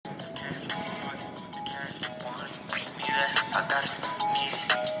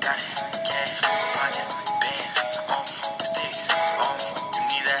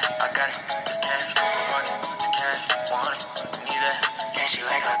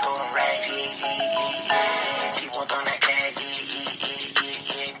throw them rags, yeah. Keep on throwing that cash,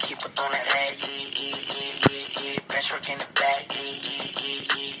 yeah. Keep on throwing that ass, yeah. Bench work in the back,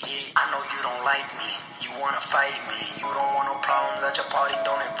 yeah. I know you don't like me, you wanna fight me. You don't want no problems at your party,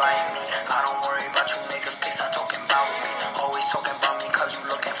 don't invite me. I don't worry about you niggas, please stop talking about me. Always talking about me cause you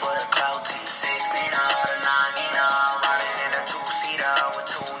looking for the clout. 6 Nina, the 9 Nina, riding in a 2-seater with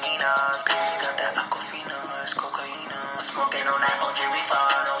 2 Ninas. Baby got that Aquafina, it's cocaine. Smoking on that OG reefer,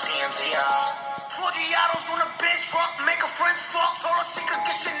 no TMZ. 4 Giottos on a bitch truck, make a French fuck. Told her she could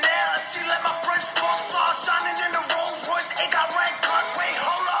get Chanel if she let my French fuck. Saw her shining in the Rolls Royce, it got red cuts. Wait,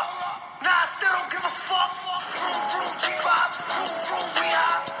 hold up, nah, I still don't give a fuck. Vroom, vroom, G5, vroom, vroom, we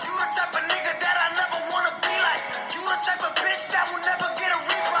high. You the type of nigga that I never wanna be like. You the type of bitch that will never get a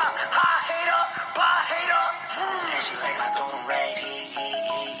reply. High hater, bye hater, vroom. And she like I throw them rags,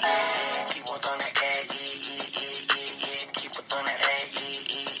 yeah. Keep on throwing that cash, yeah. Keep on throwing that ass,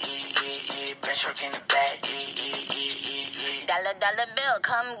 yeah. Bench work in the back, yeah. Dollar, dollar bill,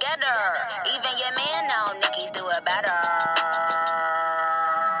 come get her. Even your man know Nicki's do it better.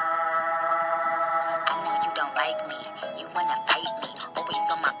 I know you don't like me, you wanna fight me. Always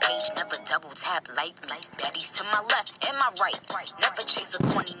on my page, never double tap like me. Baddies to my left and my right. Never chase a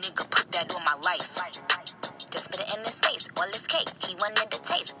corny nigga, put that on my life. Just put it in his face, all his cake. He wanted the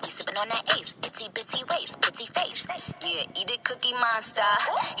taste, we sippin' on that ace. Itty bitty waist, pretty face. Yeah, eat it, Cookie Monster.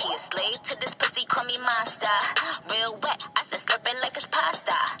 He a slave to this pussy, call me monster. Real wet, I said slurp it like it's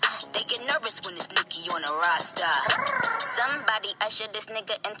pasta. They get nervous when it's Nicki on a roster. Somebody usher this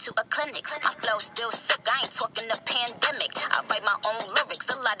nigga into a clinic. My flow still sick, I ain't talking the pandemic. I write my own lyrics,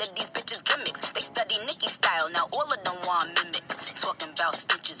 a lot of these bitches gimmicks. They study Nicki style, now all of them want mimic. Talking about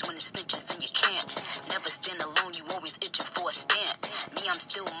snitches when it's snitches and you can't. Never stand alone, you always itching for a stamp. Me, I'm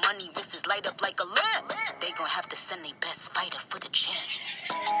still money, wrists light up like a lamp. They gon' have to send their best fighter for the champ.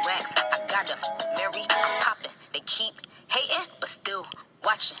 Rags, I got them. Mary, I'm popping. They keep hating, but still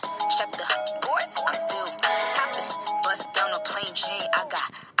watching. Check the boards, I'm still topping. Bust down a plain chain, I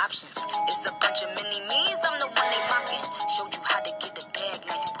got options. It's a bunch of mini-me's, I'm the one they mocking. Showed you how to get the bag,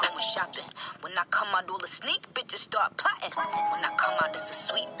 now you going shopping. When I come out, all the sneak bitches start plotting. When I come out, it's a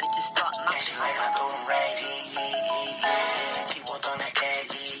sweet bitches start And mocking. she like I throw them rags, yeah. Keep on throwing that cash,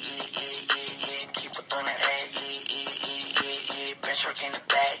 yeah. Keep on throwing that ass, yeah. Bench work in the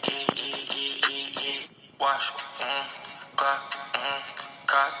back, yeah. Wash, clock,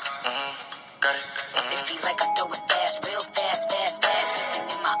 cock, got it, If he like I throw it fast, real fast, fast, fast. He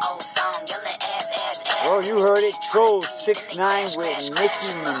singing my old song, yelling ass, ass, ass. Well, you heard it. Troll 6ix9ine with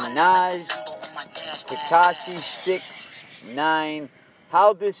Nicki Minaj. Tekashi 6ix9ine.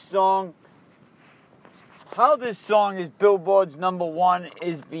 How this song is Billboard's #1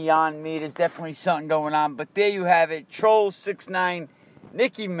 is beyond me. There's definitely something going on. But there you have it. Troll 6ix9ine,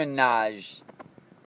 Nicki Minaj.